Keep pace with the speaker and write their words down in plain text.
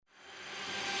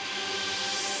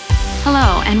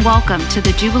Hello, and welcome to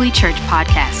the Jubilee Church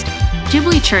podcast.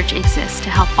 Jubilee Church exists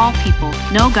to help all people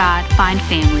know God, find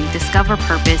family, discover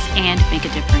purpose, and make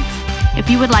a difference. If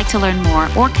you would like to learn more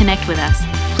or connect with us,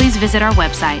 please visit our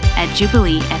website at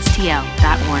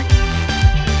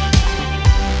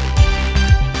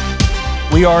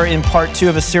jubileestl.org. We are in part 2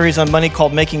 of a series on money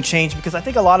called Making Change, because I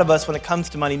think a lot of us, when it comes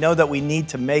to money, know that we need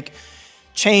to make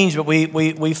change, but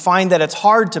we find that it's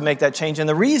hard to make that change. And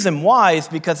the reason why is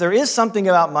because there is something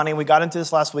about money, and we got into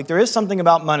this last week, there is something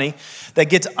about money that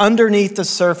gets underneath the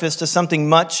surface to something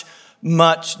much,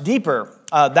 much deeper.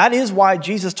 That is why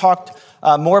Jesus talked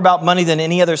more about money than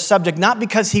any other subject, not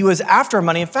because he was after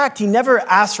money. In fact, he never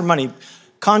asked for money.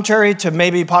 Contrary to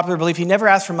maybe popular belief, he never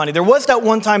asked for money. There was that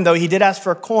one time, though, he did ask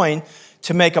for a coin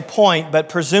to make a point, but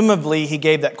presumably he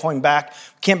gave that coin back.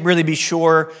 Can't really be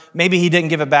sure. Maybe he didn't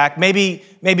give it back. Maybe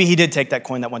he did take that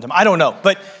coin that one time. I don't know.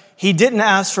 But he didn't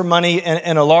ask for money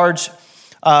in a large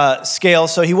scale,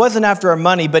 so he wasn't after our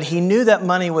money, but he knew that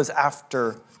money was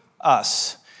after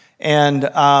us. And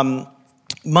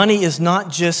money is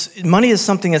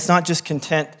something that's not just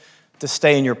content to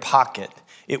stay in your pocket.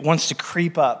 It wants to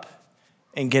creep up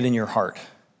and get in your heart.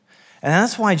 And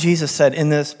that's why Jesus said in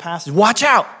this passage, watch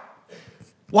out.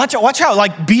 Watch out,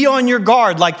 like be on your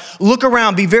guard, like look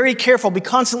around, be very careful, be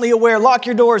constantly aware, lock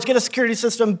your doors, get a security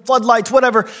system, floodlights,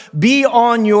 whatever. Be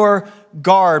on your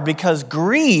guard, because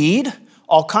greed,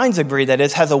 all kinds of greed that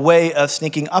is, has a way of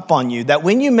sneaking up on you. That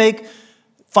when you make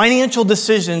financial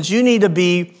decisions, you need to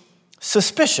be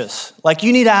suspicious. Like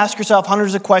you need to ask yourself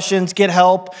hundreds of questions, get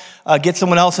help, get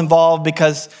someone else involved,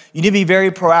 because you need to be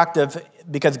very proactive,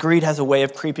 because greed has a way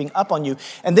of creeping up on you.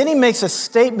 And then he makes a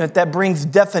statement that brings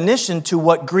definition to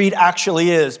what greed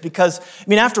actually is. Because,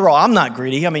 after all, I'm not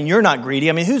greedy. You're not greedy.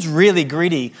 Who's really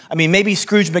greedy? Maybe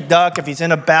Scrooge McDuck, if he's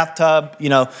in a bathtub,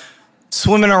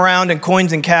 swimming around in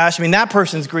coins and cash. That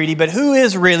person's greedy. But who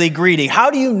is really greedy? How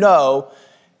do you know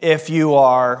if you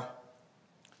are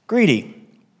greedy?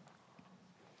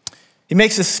 He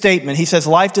makes a statement. He says,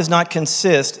 life does not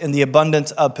consist in the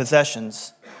abundance of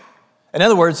possessions. In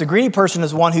other words, a greedy person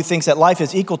is one who thinks that life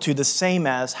is equal to the same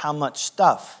as how much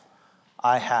stuff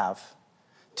I have.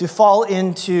 To fall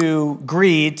into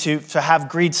greed, to have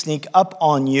greed sneak up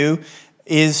on you,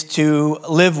 is to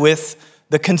live with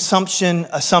the consumption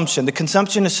assumption. The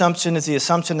consumption assumption is the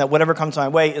assumption that whatever comes my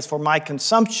way is for my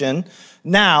consumption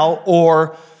now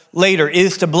or later. It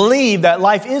is to believe that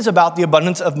life is about the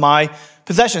abundance of my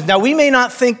possessions. Now, we may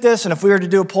not think this, and if we were to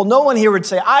do a poll, no one here would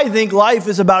say, I think life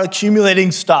is about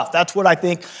accumulating stuff. That's what I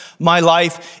think my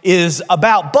life is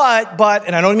about. But,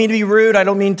 and I don't mean to be rude,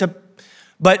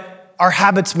 but our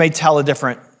habits may tell a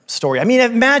different story.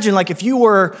 Imagine if you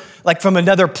were from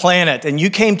another planet and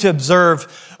you came to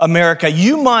observe America,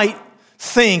 you might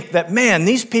think that, man,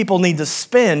 these people need to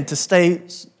spend to stay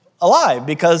alive,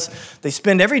 because they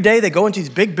spend every day, they go into these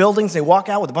big buildings, they walk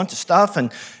out with a bunch of stuff, or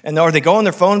they go on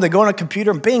their phone, they go on a computer,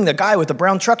 and bing, the guy with the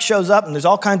brown truck shows up, and there's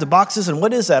all kinds of boxes, and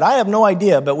what is that? I have no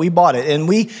idea, but we bought it, and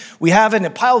we have it, and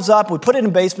it piles up, we put it in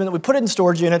a basement, we put it in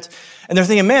storage units, and they're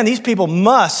thinking, man, these people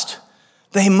must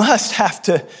have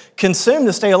to consume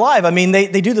to stay alive.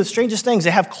 They do the strangest things. They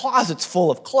have closets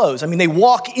full of clothes. They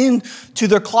walk into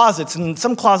their closets, and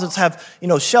some closets have,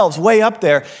 shelves way up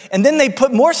there. And then they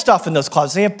put more stuff in those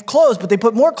closets. They have clothes, but they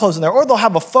put more clothes in there. Or they'll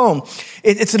have a phone.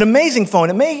 It's an amazing phone.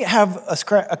 It may have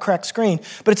a cracked screen,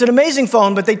 but it's an amazing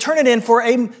phone, but they turn it in for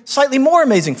a slightly more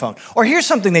amazing phone. Or here's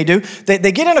something they do.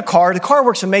 They get in a car. The car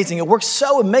works amazing. It works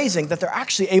so amazing that they're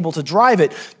actually able to drive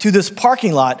it to this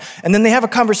parking lot. And then they have a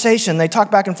conversation. They talk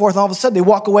back and forth, and all of a sudden they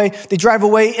walk away, they drive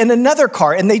away in another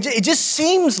car. And it just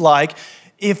seems like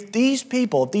if these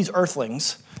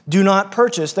earthlings do not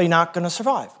purchase, they're not going to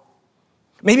survive.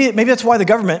 Maybe that's why the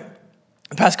government,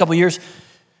 the past couple of years,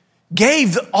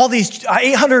 gave all these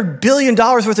 $800 billion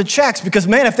worth of checks, because,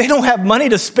 man, if they don't have money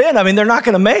to spend, they're not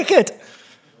going to make it.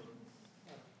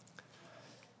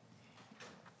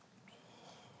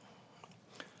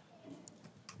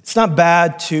 It's not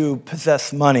bad to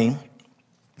possess money.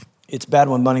 It's bad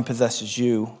when money possesses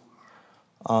you.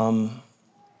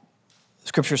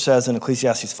 Scripture says in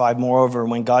Ecclesiastes 5, moreover,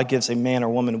 when God gives a man or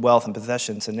woman wealth and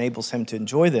possessions, enables him to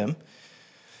enjoy them,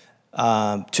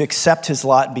 to accept his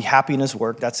lot and be happy in his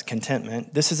work, that's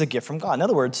contentment. This is a gift from God. In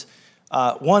other words,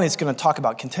 one is going to talk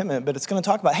about contentment, but it's going to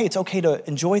talk about, hey, it's okay to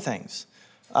enjoy things.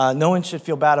 No one should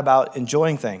feel bad about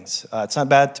enjoying things. It's not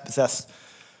bad to possess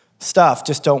stuff,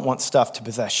 just don't want stuff to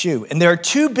possess you. And there's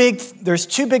two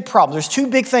big problems. There's two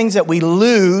big things that we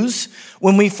lose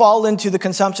when we fall into the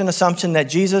consumption assumption that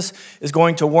Jesus is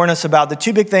going to warn us about. The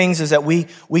two big things is that we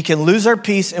can lose our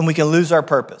peace and we can lose our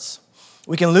purpose.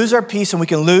 We can lose our peace and we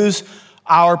can lose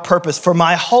our purpose. For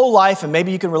my whole life, and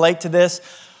maybe you can relate to this,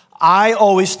 I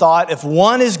always thought if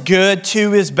one is good,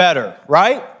 two is better,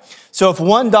 right? So if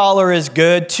 $1 is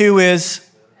good, two is.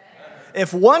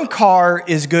 If one car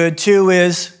is good, two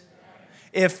is.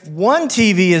 If one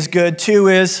TV is good, two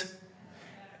is.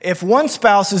 If one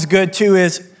spouse is good, two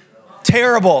is.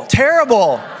 Terrible,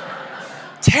 terrible,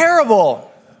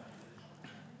 terrible.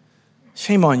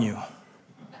 Shame on you.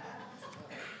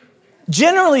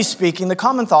 Generally speaking, the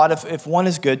common thought, if one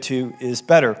is good, two is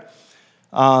better.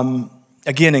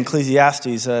 Again, in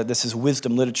Ecclesiastes, this is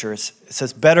wisdom literature. It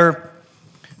says, better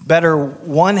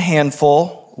one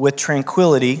handful with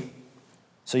tranquility.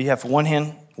 So you have one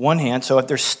hand. So if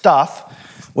there's stuff,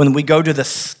 when we go to the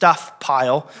stuff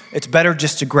pile, it's better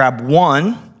just to grab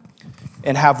one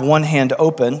and have one hand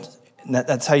open. And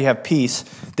that's how you have peace,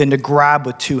 than to grab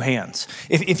with two hands.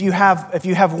 If you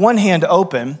have one hand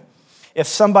open, if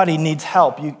somebody needs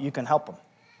help, you can help them.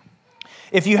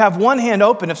 If you have one hand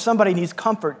open, if somebody needs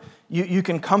comfort, you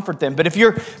can comfort them. But if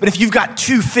you've got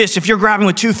two fists, if you're grabbing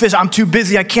with two fists, I'm too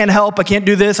busy, I can't help, I can't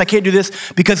do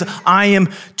this because I am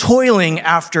toiling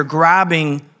after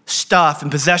grabbing stuff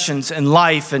and possessions and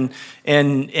life and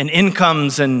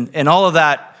incomes and all of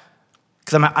that.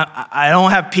 Because I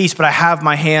don't have peace, but I have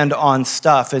my hand on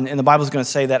stuff. And the Bible's going to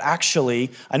say that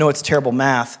actually, I know it's terrible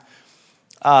math,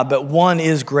 but one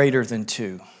is greater than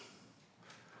two.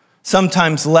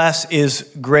 Sometimes less is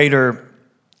greater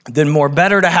than more.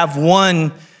 Better to have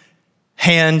one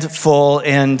handful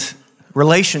and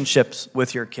relationships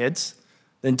with your kids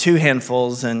than two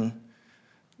handfuls and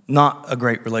not a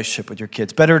great relationship with your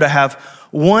kids. Better to have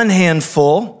one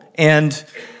handful and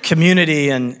community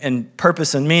and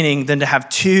purpose and meaning than to have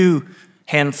two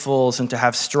handfuls and to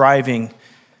have striving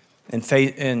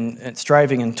and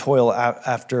striving and toil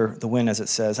after the wind, as it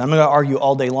says. I'm going to argue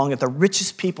all day long that the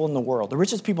richest people in the world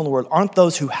aren't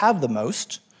those who have the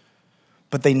most,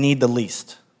 but they need the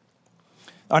least.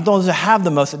 Aren't those who have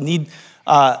the most that need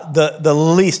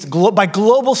the least. By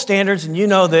global standards, and you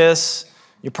know this,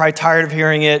 you're probably tired of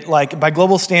hearing it, like by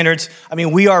global standards, I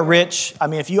mean, we are rich. I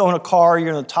mean, if you own a car, you're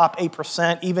in the top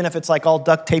 8%, even if it's like all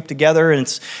duct taped together and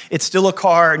it's still a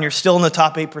car and you're still in the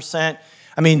top 8%.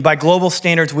 I mean, by global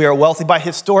standards, we are wealthy. By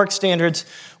historic standards,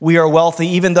 we are wealthy.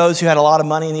 Even those who had a lot of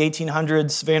money in the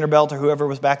 1800s, Vanderbilt or whoever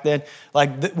was back then, like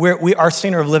our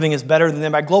standard of living is better than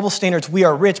them. By global standards, we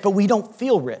are rich, but we don't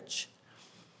feel rich.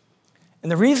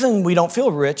 And the reason we don't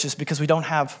feel rich is because we don't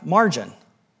have margin.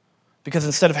 Because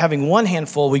instead of having one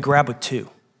handful, we grab with two.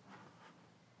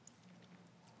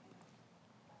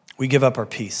 We give up our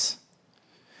peace.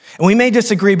 And we may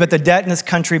disagree, but the debt in this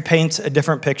country paints a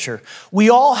different picture. We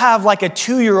all have like a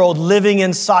 2-year-old living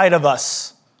inside of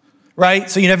us, right?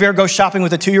 So you never go shopping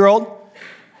with a 2-year-old?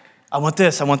 I want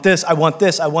this, I want this, I want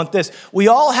this, I want this. We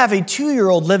all have a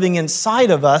 2-year-old living inside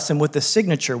of us, and with the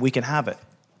signature, we can have it.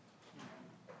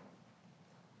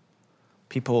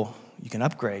 People, you can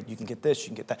upgrade, you can get this, you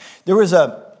can get that. There's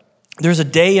a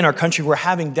day in our country where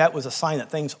having debt was a sign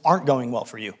that things aren't going well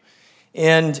for you.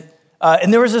 And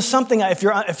there was something, if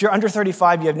you're under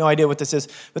 35, you have no idea what this is,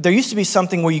 but there used to be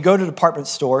something where you go to a department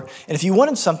store, and if you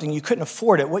wanted something, you couldn't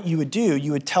afford it, what you would do,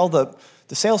 you would tell the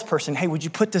salesperson, hey, would you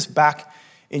put this back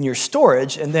in your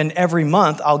storage, and then every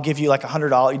month, I'll give you like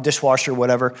 $100, dishwasher,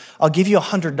 whatever, I'll give you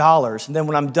 $100, and then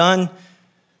when I'm done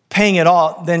paying it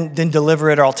all, then deliver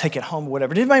it, or I'll take it home, or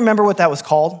whatever. Did anybody remember what that was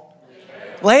called?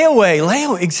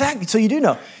 Layaway, exactly, so you do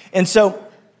know. And so,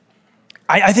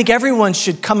 I think everyone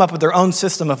should come up with their own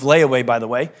system of layaway, by the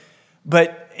way.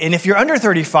 And if you're under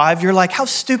 35, you're like, how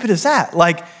stupid is that?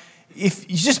 Like, if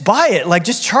you just buy it, like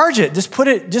just charge it, just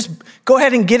go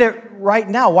ahead and get it right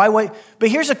now. Why wait? But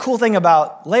here's a cool thing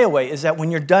about layaway is that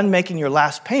when you're done making your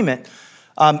last payment,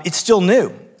 it's still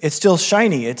new. It's still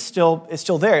shiny. It's still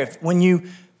there. When you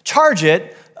charge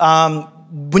it,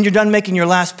 when you're done making your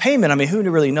last payment, I mean, who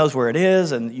really knows where it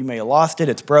is? And you may have lost it,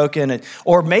 it's broken.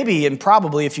 Or maybe, and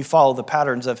probably if you follow the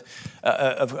patterns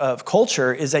of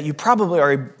culture, is that you probably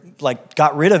already like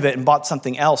got rid of it and bought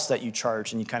something else that you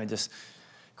charge, and you kind of just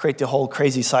create the whole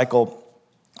crazy cycle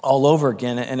all over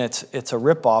again. And it's a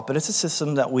ripoff, but it's a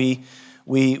system that we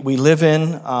live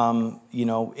in,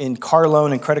 in car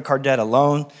loan and credit card debt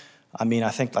alone. I mean, I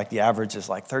think like the average is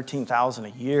like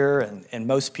 $13,000 a year, and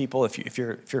most people, if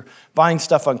you're buying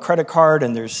stuff on credit card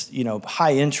and there's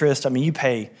high interest, I mean, you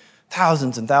pay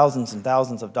thousands and thousands and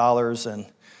thousands of dollars, and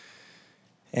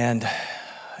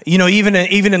even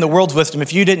in the world's wisdom,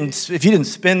 if you didn't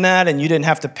spend that and you didn't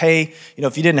have to pay,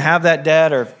 if you didn't have that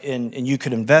debt and you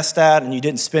could invest that and you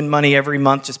didn't spend money every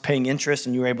month just paying interest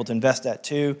and you were able to invest that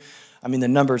too, I mean, the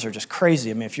numbers are just crazy.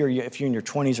 I mean, if you're in your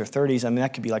 20s or 30s, I mean,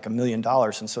 that could be like $1 million.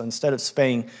 And so instead of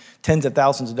paying tens of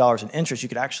thousands of dollars in interest, you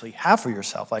could actually have for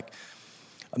yourself like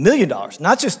 $1 million.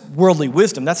 Not just worldly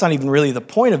wisdom. That's not even really the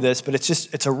point of this, but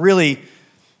it's a really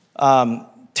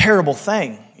terrible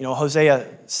thing. You know, Hosea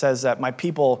says that my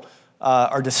people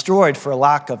are destroyed for a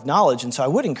lack of knowledge. And so I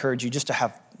would encourage you just to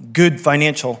have good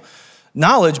financial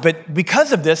knowledge. But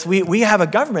because of this, we have a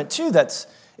government too that's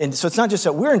in, so it's not just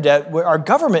that we're in debt, our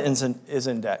government is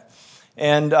in debt.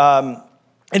 And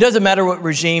it doesn't matter what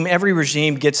regime, every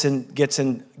regime gets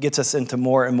us into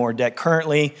more and more debt.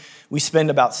 Currently, we spend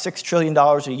about $6 trillion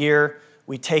a year.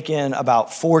 We take in about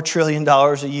 $4 trillion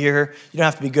a year. You don't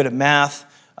have to be good at math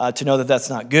to know that that's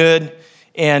not good.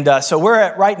 And so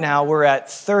right now we're at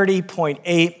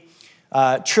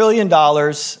 $30.8 trillion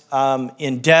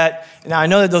in debt. Now, I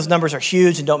know that those numbers are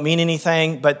huge and don't mean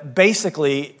anything, but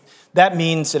basically that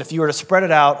means that if you were to spread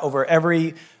it out over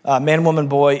every man, woman,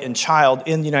 boy, and child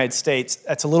in the United States,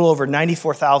 that's a little over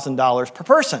 $94,000 per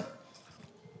person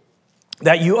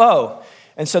that you owe.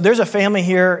 And so there's a family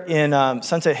here in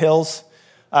Sunset Hills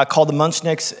called the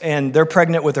Munchnicks, and they're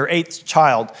pregnant with their 8th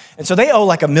child. And so they owe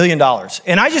like $1 million.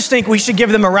 And I just think we should give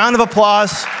them a round of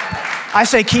applause. I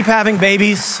say keep having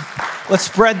babies. Let's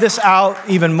spread this out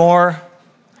even more.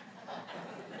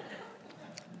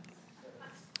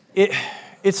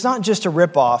 It's not just a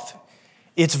ripoff,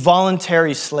 it's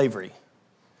voluntary slavery.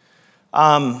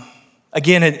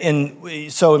 Again,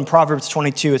 in Proverbs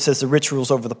 22, it says the rich rules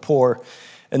over the poor,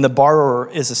 and the borrower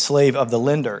is a slave of the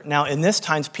lender. Now, in this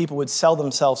times, people would sell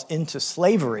themselves into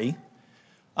slavery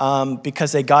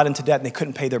because they got into debt and they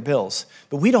couldn't pay their bills.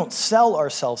 But we don't sell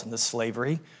ourselves into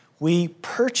slavery. We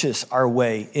purchase our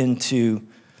way into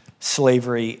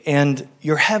slavery. And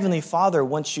your Heavenly Father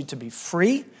wants you to be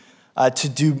free, to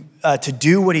do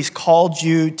what He's called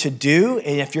you to do.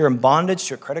 And if you're in bondage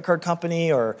to a credit card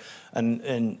company or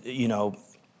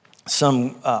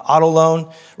some auto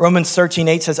loan, Romans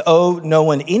 13:8 says, "Owe no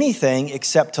one anything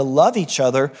except to love each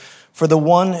other, for the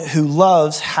one who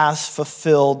loves has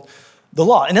fulfilled the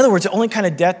law." In other words, the only kind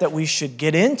of debt that we should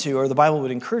get into, or the Bible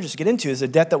would encourage us to get into, is a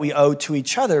debt that we owe to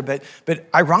each other. But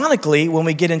ironically, when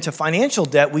we get into financial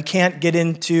debt, we can't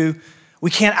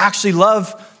actually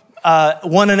love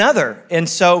one another. And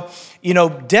so,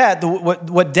 debt,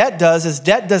 what debt does is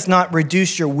debt does not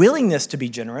reduce your willingness to be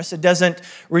generous. It doesn't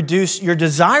reduce your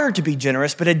desire to be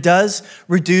generous, but it does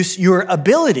reduce your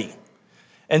ability.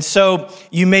 And so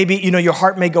you may be, your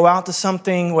heart may go out to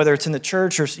something, whether it's in the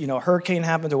church or, a hurricane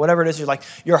happens or whatever it is. You're like,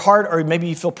 your heart, or maybe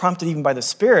you feel prompted even by the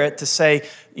Spirit to say,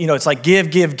 it's like give,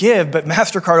 but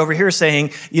MasterCard over here is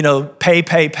saying,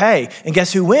 pay. And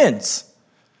guess who wins?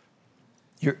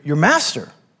 Your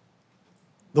master.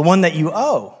 The one that you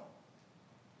owe.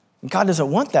 And God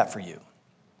doesn't want that for you.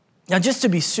 Now, just to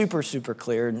be super, super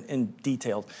clear and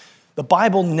detailed, the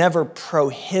Bible never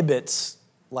prohibits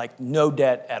no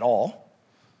debt at all,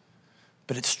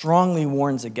 but it strongly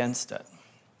warns against it.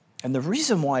 And the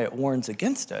reason why it warns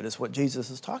against it is what Jesus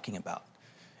is talking about,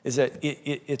 is that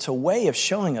it's a way of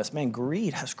showing us, man,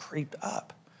 greed has creeped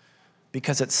up.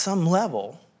 Because at some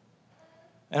level,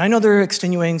 and I know there are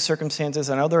extenuating circumstances,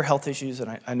 I know there are health issues,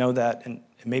 and I know that, and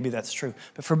maybe that's true.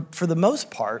 But for the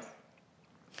most part,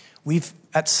 we've,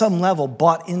 at some level,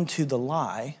 bought into the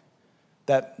lie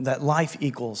that life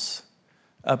equals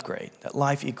upgrade, that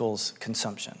life equals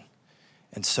consumption.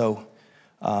 And so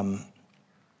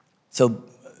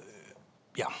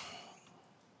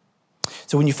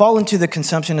when you fall into the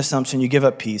consumption assumption, you give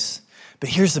up peace. But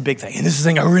here's the big thing, and this is the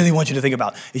thing I really want you to think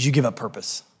about, is you give up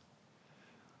purpose.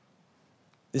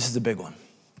 This is the big one.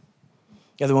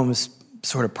 The other one was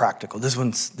sort of practical. This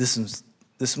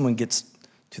one gets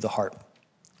to the heart.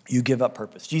 You give up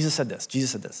purpose. Jesus said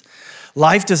this.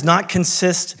 Life does not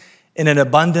consist in an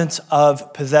abundance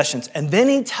of possessions. And then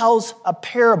he tells a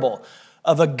parable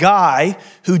of a guy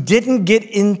who didn't get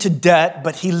into debt,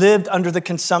 but he lived under the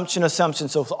consumption assumption.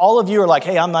 So if all of you are like,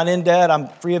 hey, I'm not in debt, I'm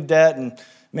free of debt, and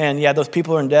man, yeah, those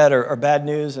people who are in debt are bad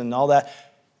news and all that,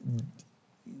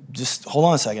 just hold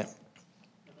on a second.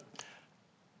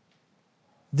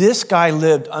 This guy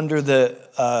lived under the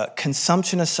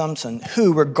consumption assumption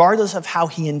who, regardless of how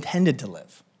he intended to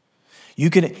live,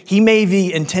 he may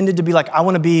be intended to be like, I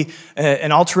want to be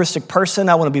an altruistic person,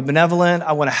 I want to be benevolent,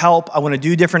 I want to help, I want to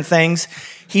do different things.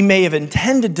 He may have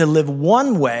intended to live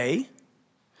one way,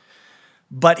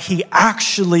 but he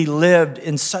actually lived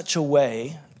in such a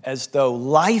way as though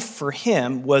life for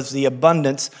him was the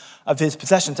abundance of his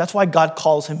possessions. That's why God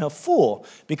calls him a fool,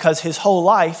 because his whole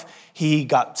life, he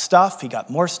got stuff, he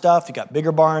got more stuff, he got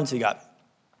bigger barns, he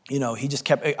just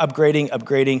kept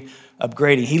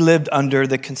upgrading. He lived under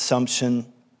the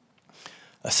consumption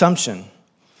assumption.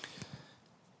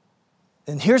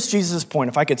 And here's Jesus' point,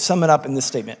 if I could sum it up in this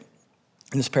statement,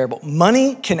 in this parable.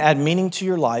 Money can add meaning to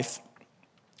your life,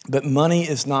 but money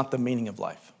is not the meaning of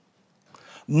life.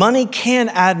 Money can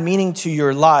add meaning to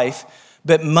your life,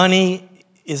 but money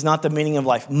is not the meaning of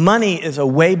life. Money is a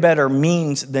way better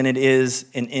means than it is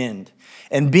an end.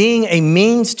 And being a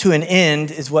means to an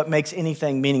end is what makes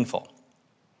anything meaningful.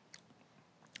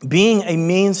 Being a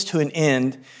means to an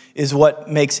end is what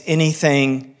makes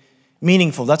anything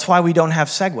meaningful. That's why we don't have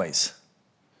Segways.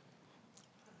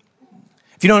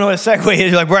 If you don't know what a Segway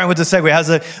is, you're like, Brian, what's a Segway? How's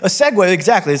a Segway?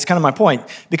 Exactly, it's kind of my point.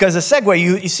 Because a Segway,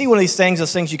 you see one of these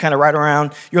things you kind of ride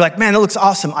around. You're like, man, that looks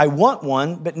awesome. I want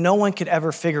one, but no one could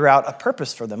ever figure out a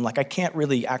purpose for them. Like, I can't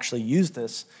really actually use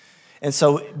this. And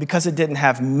so because it didn't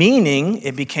have meaning,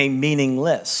 it became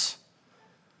meaningless.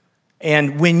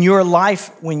 And when your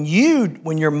life, when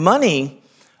your money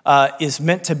is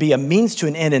meant to be a means to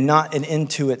an end and not an end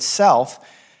to itself,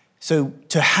 so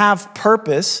to have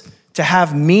purpose, to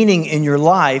have meaning in your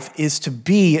life is to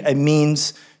be a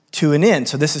means to an end.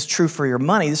 So this is true for your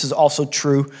money. This is also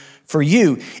true for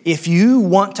you. If you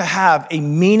want to have a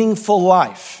meaningful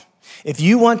life,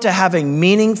 you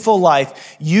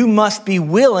must be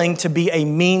willing to be a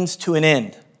means to an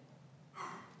end.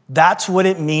 That's what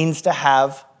it means to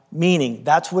have meaning.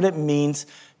 That's what it means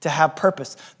to have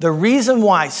purpose. The reason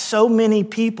why so many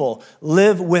people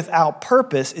live without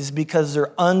purpose is because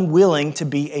they're unwilling to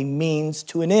be a means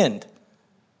to an end.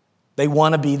 They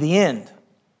want to be the end.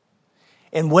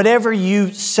 And whatever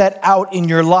you set out in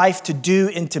your life to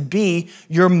do and to be,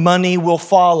 your money will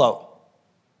follow.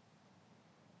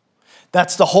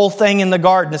 That's the whole thing in the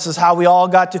garden. This is how we all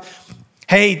got to,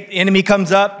 hey, enemy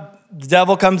comes up, the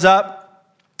devil comes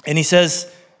up, and he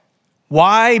says,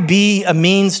 why be a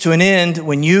means to an end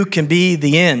when you can be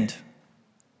the end?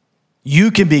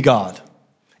 You can be God.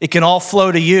 It can all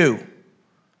flow to you.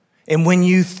 And when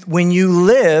you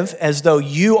live as though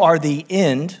you are the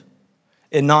end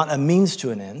and not a means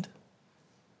to an end,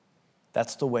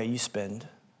 that's the way you spend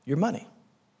your money.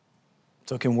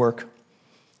 So it can work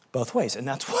both ways. And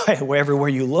that's why everywhere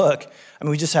you look, I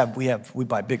mean, we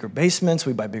buy bigger basements,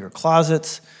 we buy bigger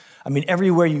closets. I mean,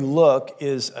 everywhere you look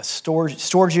is a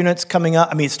storage units coming up.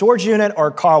 I mean, storage unit or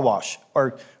car wash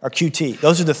or QT.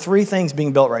 Those are the three things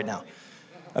being built right now,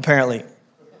 apparently,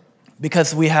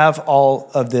 because we have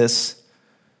all of this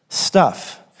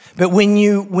stuff. But when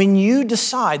you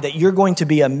decide that you're going to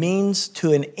be a means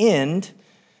to an end,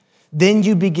 then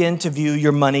you begin to view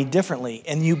your money differently.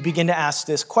 And you begin to ask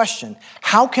this question: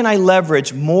 how can I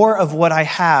leverage more of what I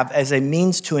have as a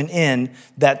means to an end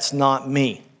that's not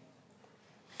me?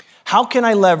 How can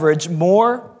I leverage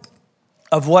more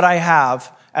of what I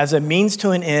have as a means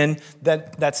to an end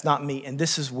that's not me? And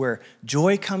this is where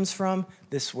joy comes from.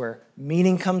 This is where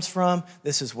meaning comes from.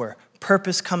 This is where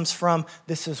purpose comes from.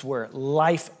 This is where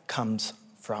life comes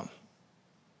from.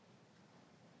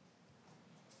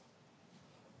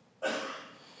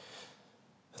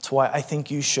 That's why I think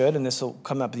you should, and this will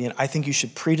come up at the end, I think you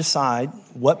should pre-decide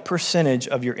what percentage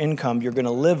of your income you're going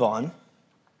to live on,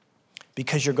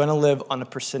 because you're going to live on a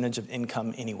percentage of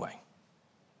income anyway.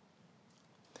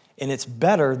 And it's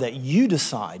better that you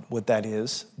decide what that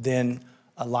is than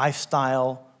a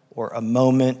lifestyle or a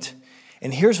moment.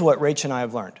 And here's what Rach and I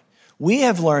have learned. We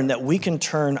have learned that we can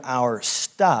turn our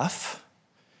stuff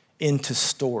into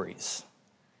stories.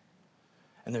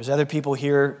 And there's other people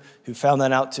here who found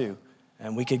that out too.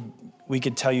 And we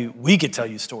could tell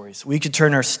you stories. We could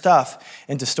turn our stuff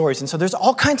into stories. And so there's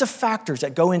all kinds of factors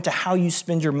that go into how you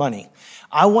spend your money.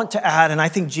 I want to add, and I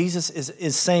think Jesus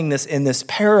is saying this in this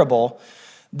parable,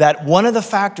 that one of the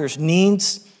factors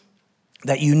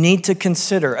that you need to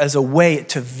consider as a way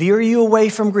to veer you away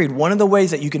from greed, one of the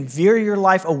ways that you can veer your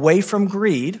life away from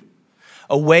greed,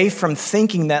 away from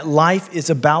thinking that life is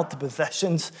about the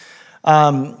possessions,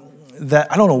 that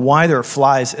I don't know why there are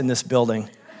flies in this building,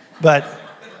 but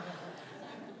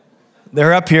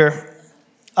they're up here.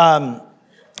 One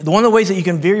of the ways that you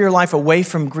can veer your life away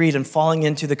from greed and falling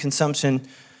into the consumption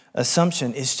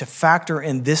assumption is to factor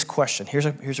in this question. Here's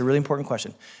a really important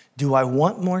question. Do I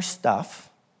want more stuff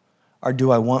or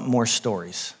do I want more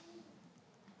stories?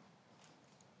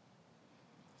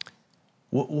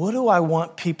 What do I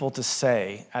want people to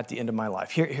say at the end of my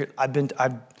life?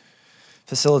 I've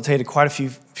facilitated quite a few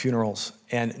funerals,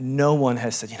 and no one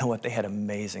has said, you know what, they had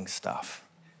amazing stuff.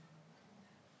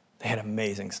 They had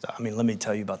amazing stuff. I mean, let me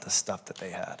tell you about the stuff that they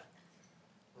had.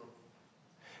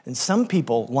 And some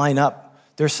people line up.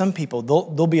 There's some people,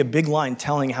 there'll be a big line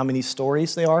telling how many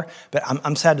stories they are, but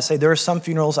I'm sad to say there are some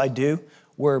funerals I do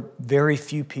where very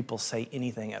few people say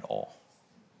anything at all.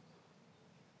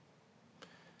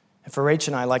 And for Rach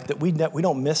and I, like that, we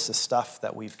don't miss the stuff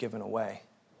that we've given away.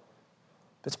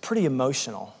 It's pretty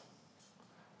emotional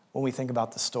when we think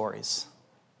about the stories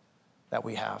that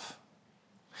we have.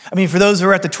 I mean, for those who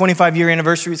are at the 25-year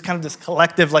anniversary, it's kind of this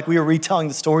collective, like we were retelling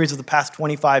the stories of the past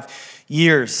 25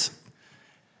 years.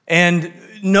 And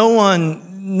no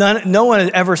one had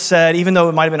ever said, even though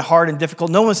it might have been hard and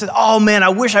difficult, no one said, oh man, I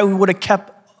wish I would have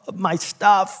kept my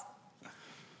stuff.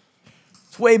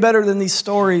 It's way better than these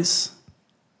stories.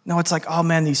 No, it's like, oh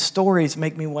man, these stories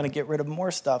make me want to get rid of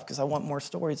more stuff because I want more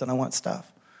stories than I want stuff.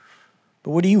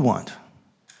 But what do you want?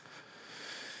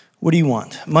 What do you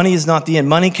want? Money is not the end.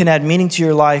 Money can add meaning to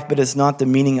your life, but it's not the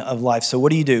meaning of life. So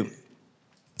what do?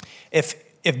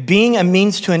 If being a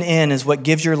means to an end is what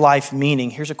gives your life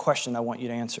meaning, here's a question I want you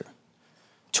to answer.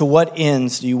 To what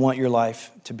ends do you want your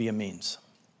life to be a means?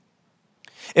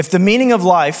 If the meaning of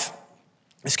life,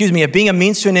 if being a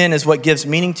means to an end is what gives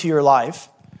meaning to your life,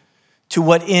 to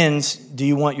what ends do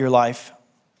you want your life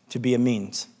to be a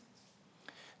means?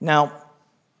 Now,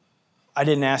 I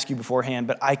didn't ask you beforehand,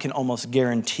 but I can almost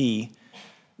guarantee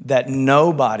that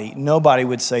nobody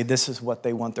would say this is what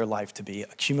they want their life to be.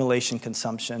 Accumulation,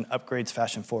 consumption, upgrades,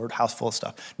 fashion forward, house full of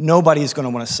stuff. Nobody is going to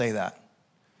want to say that.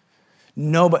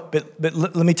 No, but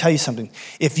let me tell you something.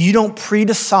 If you don't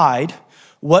pre-decide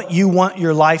what you want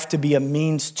your life to be a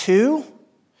means to,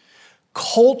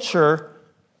 culture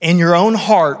and your own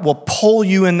heart will pull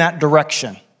you in that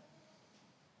direction.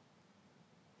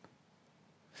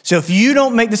 So if you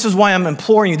don't make, this is why I'm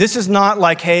imploring you. This is not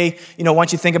like, hey, why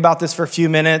don't you think about this for a few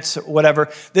minutes or whatever.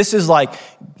 This is like,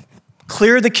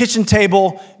 clear the kitchen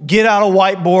table, get out a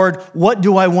whiteboard. What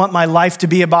do I want my life to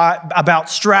be about?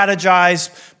 Strategize,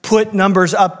 put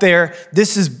numbers up there.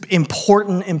 This is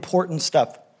important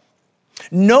stuff.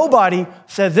 Nobody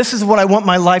says this is what I want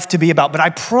my life to be about, but I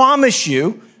promise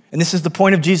you, and this is the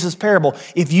point of Jesus' parable,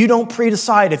 if you don't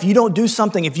pre-decide, if you don't do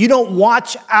something, if you don't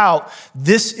watch out,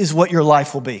 this is what your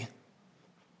life will be.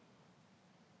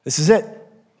 This is it.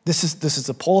 This is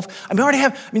a pull of,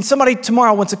 somebody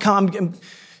tomorrow wants to come,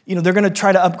 they're going to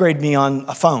try to upgrade me on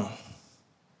a phone.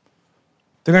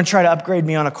 They're going to try to upgrade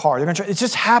me on a car. It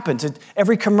just happens.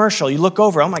 Every commercial, you look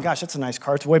over, oh my gosh, that's a nice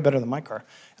car. It's way better than my car.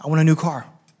 I want a new car.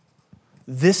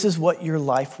 This is what your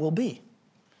life will be.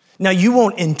 Now, you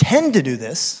won't intend to do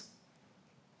this.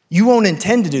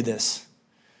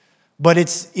 But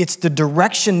it's the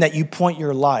direction that you point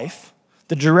your life,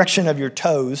 the direction of your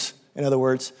toes, in other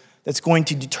words, that's going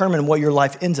to determine what your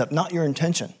life ends up, not your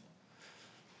intention.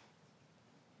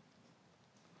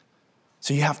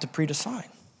 So you have to pre-decide.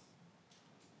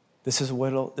 This is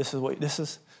what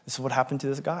happened to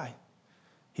this guy.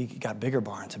 He got bigger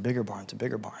barns and bigger barns and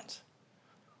bigger barns.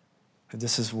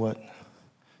 This is what.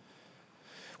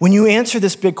 When you answer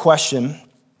this big question,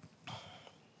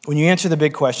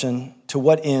 to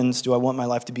what ends do I want my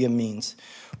life to be a means?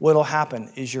 What'll happen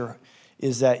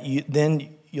is that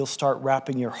you'll start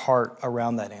wrapping your heart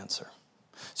around that answer.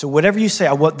 So whatever you say,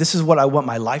 this is what I want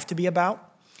my life to be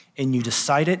about, and you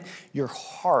decide it, your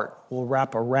heart will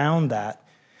wrap around that,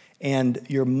 and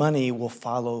your money will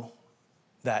follow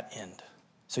that end.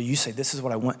 So you say, this is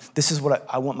what I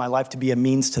want my life to be a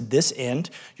means to this end.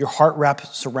 Your heart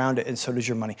wraps around it, and so does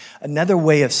your money. Another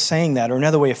way of saying that, or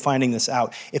another way of finding this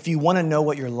out, if you want to know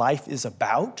what your life is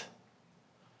about,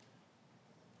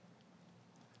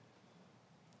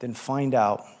 then find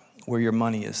out where your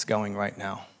money is going right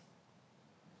now.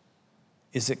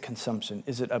 Is it consumption?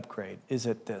 Is it upgrade? Is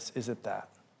it this? Is it that?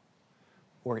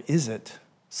 Or is it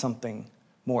something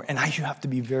more? And you have to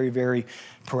be very, very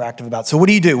proactive about it. So what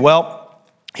do you do? Well,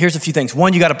 here's a few things.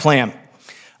 One, you got to plan.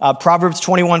 Proverbs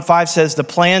 21:5 says, the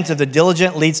plans of the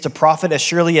diligent leads to profit as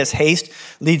surely as haste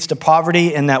leads to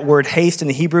poverty. And that word haste in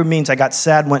the Hebrew means I got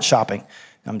sad, went shopping.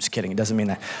 I'm just kidding. It doesn't mean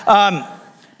that.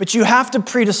 But you have to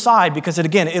pre-decide because,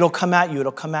 it'll come at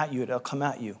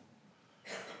you.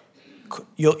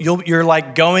 You're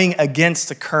like going against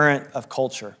the current of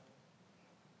culture.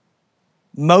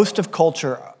 Most of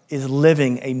culture is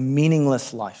living a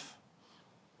meaningless life.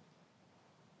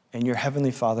 And your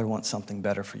Heavenly Father wants something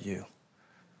better for you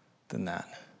than that.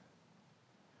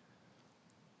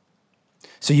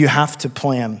 So you have to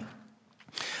plan.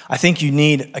 I think you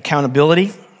need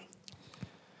accountability.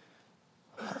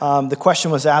 The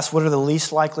question was asked, what are the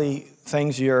least likely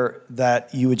things that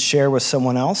you would share with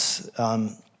someone else?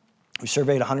 We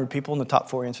surveyed 100 people, and the top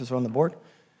 4 answers are on the board.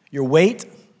 Your weight,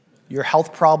 your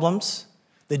health problems,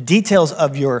 the details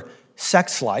of your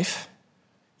sex life,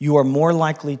 you are more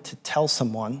likely to tell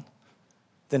someone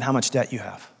than how much debt you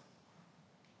have.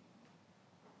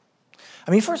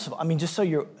 First of all, just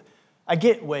so I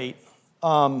get weight,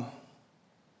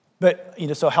 but,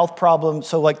 so health problems,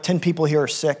 so like 10 people here are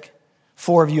sick.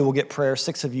 4 of you will get prayer.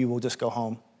 6 of you will just go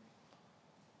home.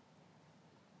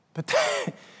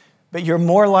 But you're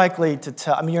more likely to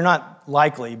tell, I mean, you're not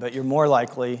likely, but you're more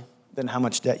likely than how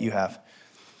much debt you have.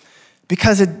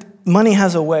 Because money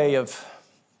has a way of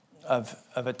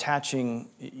attaching.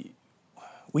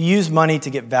 We use money to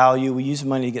get value. We use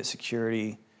money to get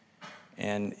security.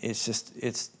 And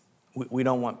we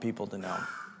don't want people to know.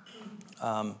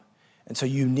 And so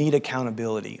you need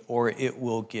accountability or it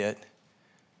will get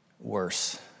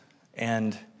worse.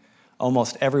 And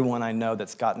almost everyone I know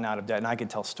that's gotten out of debt, and I could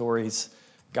tell stories,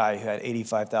 guy who had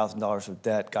 $85,000 of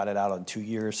debt, got it out in 2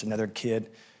 years. Another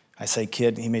kid, I say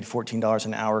kid, he made $14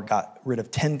 an hour, got rid of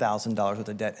 $10,000 worth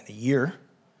of debt in a year.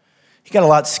 He got a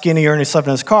lot skinnier and he slept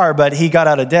in his car, but he got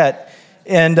out of debt.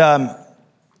 And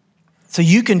so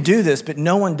you can do this, but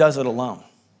no one does it alone.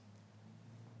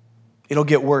 It'll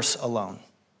get worse alone.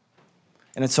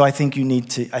 And so I think you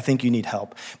need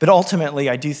help. But ultimately,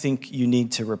 I do think you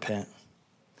need to repent.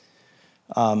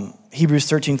 Hebrews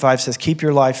 13:5 says, keep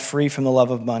your life free from the love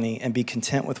of money and be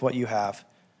content with what you have.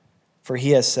 For he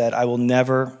has said, I will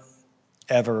never,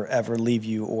 ever, ever leave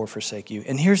you or forsake you.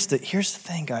 And here's the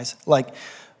thing, guys. Like,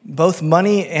 both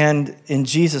money and in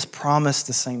Jesus promise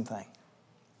the same thing.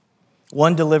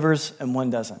 One delivers and one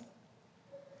doesn't.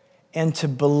 And to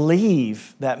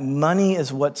believe that money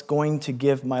is what's going to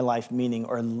give my life meaning,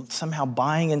 or somehow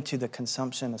buying into the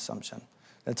consumption assumption,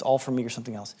 that's all for me or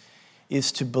something else,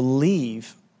 is to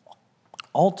believe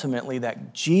ultimately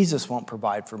that Jesus won't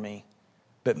provide for me,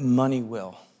 but money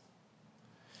will.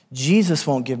 Jesus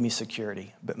won't give me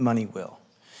security, but money will.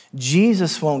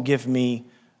 Jesus won't give me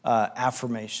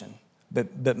affirmation,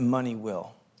 but money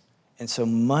will. And so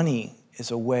money is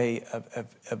a way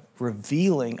of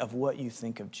revealing of what you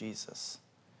think of Jesus.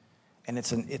 And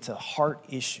it's a heart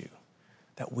issue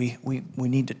that we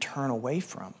need to turn away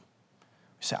from.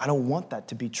 We say, I don't want that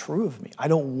to be true of me. I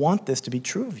don't want this to be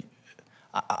true of you.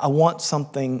 I want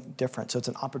something different. So it's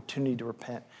an opportunity to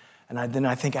repent. And then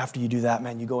I think after you do that,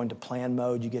 man, you go into plan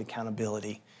mode, you get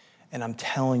accountability. And I'm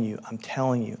telling you,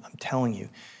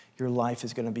 your life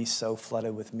is going to be so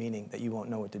flooded with meaning that you won't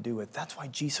know what to do with. That's why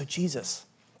Jesus,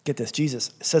 get this,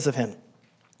 Jesus says of him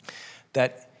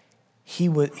that he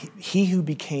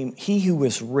who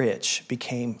was rich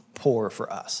became poor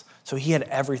for us. So he had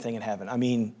everything in heaven. I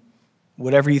mean,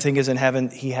 whatever you think is in heaven,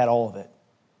 he had all of it.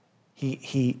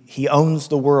 He owns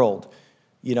the world.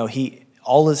 You know,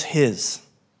 all is his.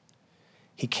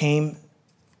 He came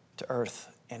to earth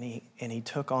and he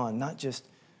took on not just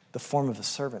the form of a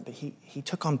servant, but he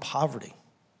took on poverty.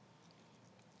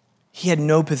 He had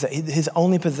no possession. His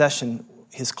only possession,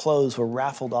 his clothes, were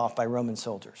raffled off by Roman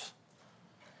soldiers.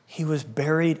 He was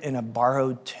buried in a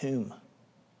borrowed tomb.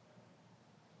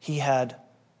 He had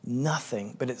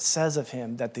nothing, but it says of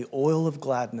him that the oil of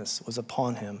gladness was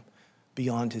upon him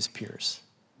beyond his peers.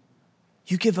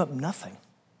 You give up nothing,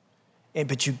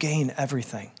 but you gain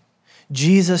everything.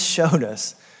 Jesus showed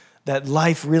us that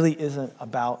life really isn't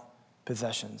about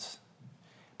possessions,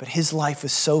 but his life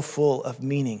was so full of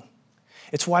meaning.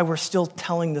 It's why we're still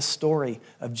telling the story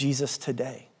of Jesus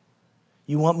today.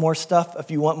 You want more stuff?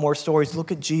 If you want more stories,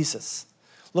 look at Jesus.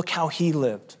 Look how he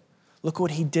lived. Look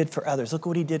what he did for others. Look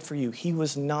what he did for you. He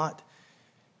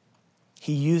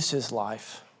used his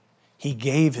life. He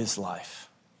gave his life,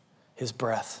 his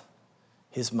breath,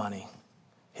 his money,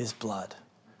 his blood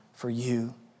for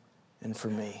you and for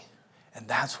me. And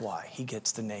that's why he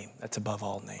gets the name that's above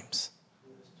all names.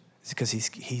 It's because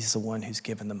he's the one who's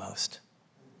given the most.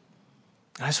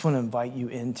 I just want to invite you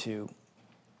into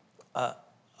a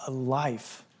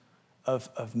life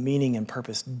of meaning and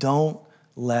purpose. Don't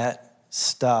let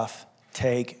stuff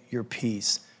take your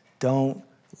peace. Don't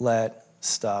let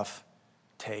stuff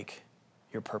take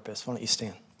your purpose. Why don't you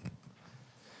stand?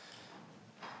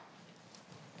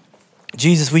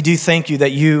 Jesus, we do thank you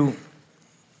that you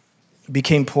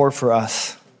became poor for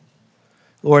us.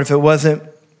 Lord, if it wasn't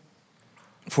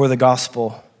for the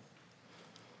gospel,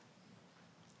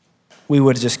 we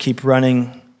would just keep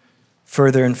running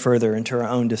further and further into our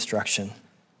own destruction.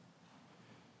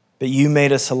 But you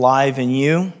made us alive in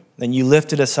you, then you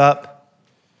lifted us up.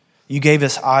 You gave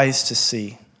us eyes to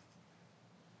see.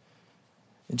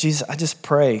 And Jesus, I just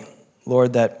pray,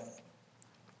 Lord, that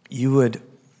you would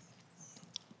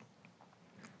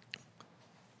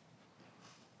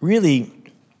really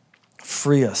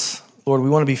free us. Lord, we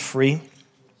want to be free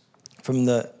from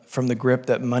the grip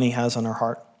that money has on our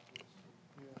heart.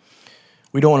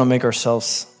 We don't want to make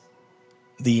ourselves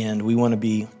the end. We want to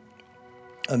be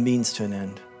a means to an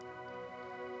end.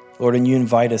 Lord, and you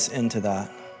invite us into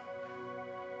that.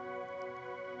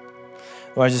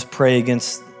 Lord, I just pray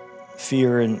against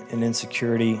fear and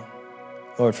insecurity.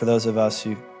 Lord, for those of us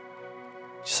who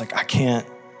just like, I can't,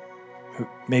 who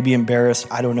may be embarrassed,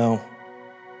 I don't know.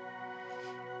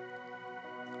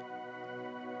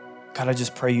 God, I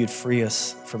just pray you'd free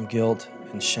us from guilt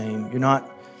and shame. You're not,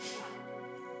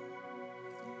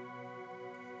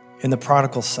 in the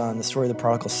prodigal son, the story of the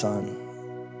prodigal son,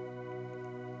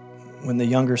 when the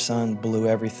younger son blew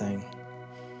everything,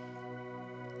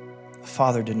 the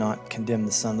father did not condemn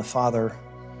the son. The father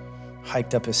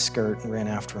hiked up his skirt and ran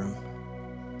after him.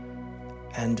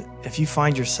 And if you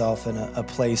find yourself in a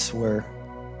place where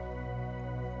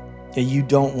you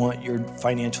don't want your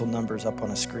financial numbers up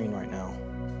on a screen right now,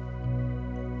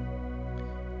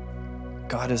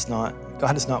 God is not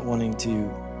wanting to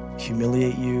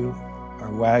humiliate you or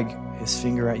wag his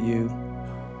finger at you.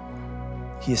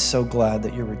 He is so glad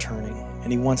that you're returning,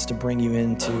 and he wants to bring you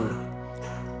into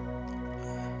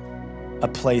a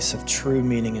place of true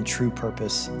meaning and true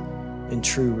purpose and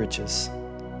true riches.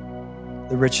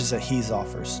 The riches that he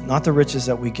offers, not the riches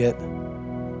that we get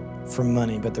from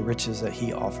money, but the riches that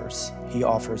he offers. He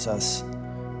offers us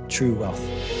true wealth.